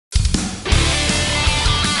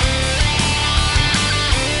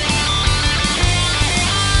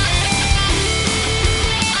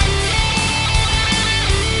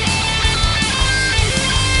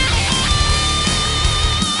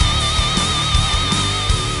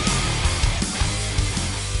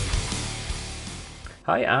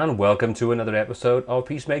Hi and welcome to another episode of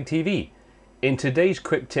Peacemake TV. In today's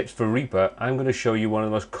quick tips for Reaper, I'm going to show you one of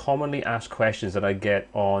the most commonly asked questions that I get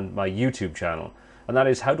on my YouTube channel, and that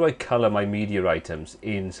is how do I color my media items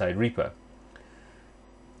inside Reaper?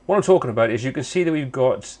 What I'm talking about is you can see that we've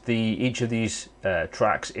got each of these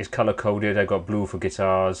tracks is color coded. I've got blue for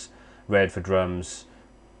guitars, red for drums,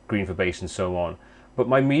 green for bass and so on. But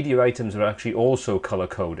my media items are actually also color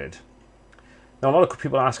coded. Now a lot of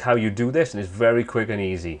people ask how you do this, and it's very quick and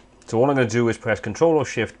easy. So all I'm going to do is press Ctrl or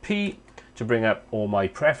Shift P to bring up all my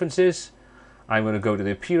preferences. I'm going to go to the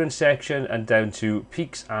appearance section and down to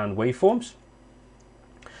peaks and waveforms.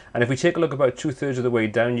 And if we take a look about 2/3 of the way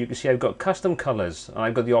down, you can see I've got custom colors, and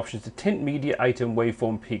I've got the options to tint media item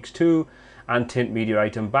waveform peaks to and tint media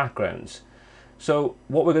item backgrounds. So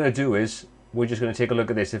what we're going to do is we're just going to take a look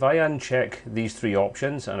at this. If I uncheck these three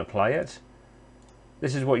options and apply it,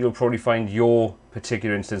 this is what you'll probably find your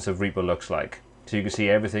particular instance of Reaper looks like. So you can see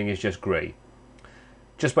everything is just grey.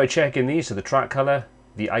 Just by checking these, so the track color,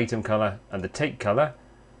 the item color and the take color,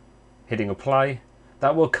 hitting apply,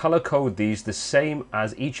 that will color code these the same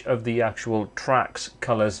as each of the actual tracks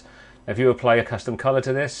colors. If you apply a custom color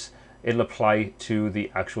to this, it'll apply to the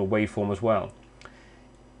actual waveform as well.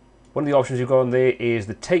 One of the options you've got on there is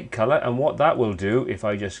the take color, and what that will do, if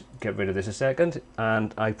I just get rid of this a second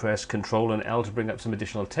and I press Ctrl and L to bring up some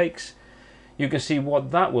additional takes, you can see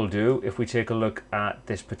what that will do. If we take a look at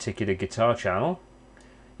this particular guitar channel,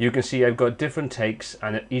 you can see I've got different takes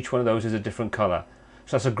and each one of those is a different color.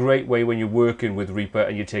 So that's a great way when you're working with Reaper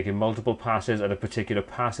and you're taking multiple passes at a particular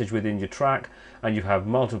passage within your track and you have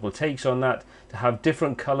multiple takes on that, to have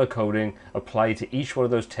different color coding applied to each one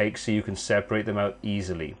of those takes so you can separate them out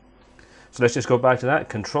easily. So let's just go back to that,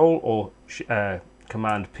 Control or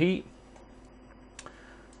Command P,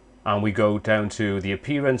 and we go down to the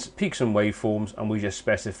appearance, peaks and waveforms, and we just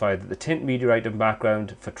specify that the tint media item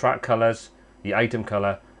background for track colors, the item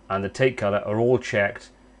color and the take color are all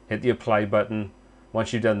checked. Hit the apply button.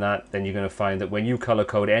 Once you've done that, then you're going to find that when you color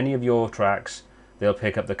code any of your tracks, they'll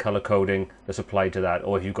pick up the color coding that's applied to that.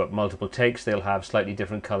 Or if you've got multiple takes, they'll have slightly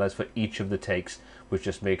different colors for each of the takes, which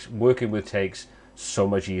just makes working with takes so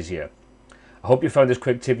much easier. I hope you found this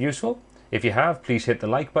quick tip useful. If you have, please hit the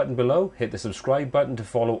like button below, hit the subscribe button to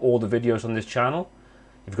follow all the videos on this channel.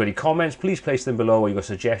 If you've got any comments, please place them below, or you've got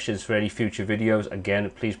suggestions for any future videos, again,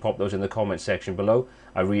 please pop those in the comment section below.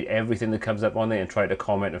 I read everything that comes up on there and try to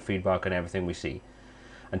comment and feedback on everything we see.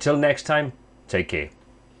 Until next time, take care.